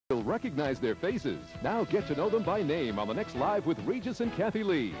You'll recognize their faces. Now get to know them by name on the next Live with Regis and Kathie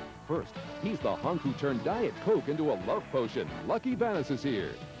Lee. First, he's the hunk who turned Diet Coke into a love potion. Lucky Bannis is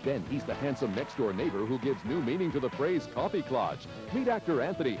here. Then he's the handsome next-door neighbor who gives new meaning to the phrase coffee clutch. Meet actor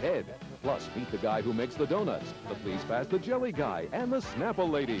Anthony Head. Plus, meet the guy who makes the donuts, the Please Pass the Jelly guy, and the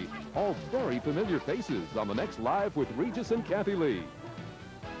Snapple lady. All very familiar faces on the next Live with Regis and Kathie Lee.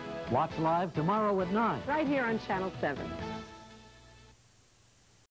 Watch Live tomorrow at 9. Right here on Channel 7.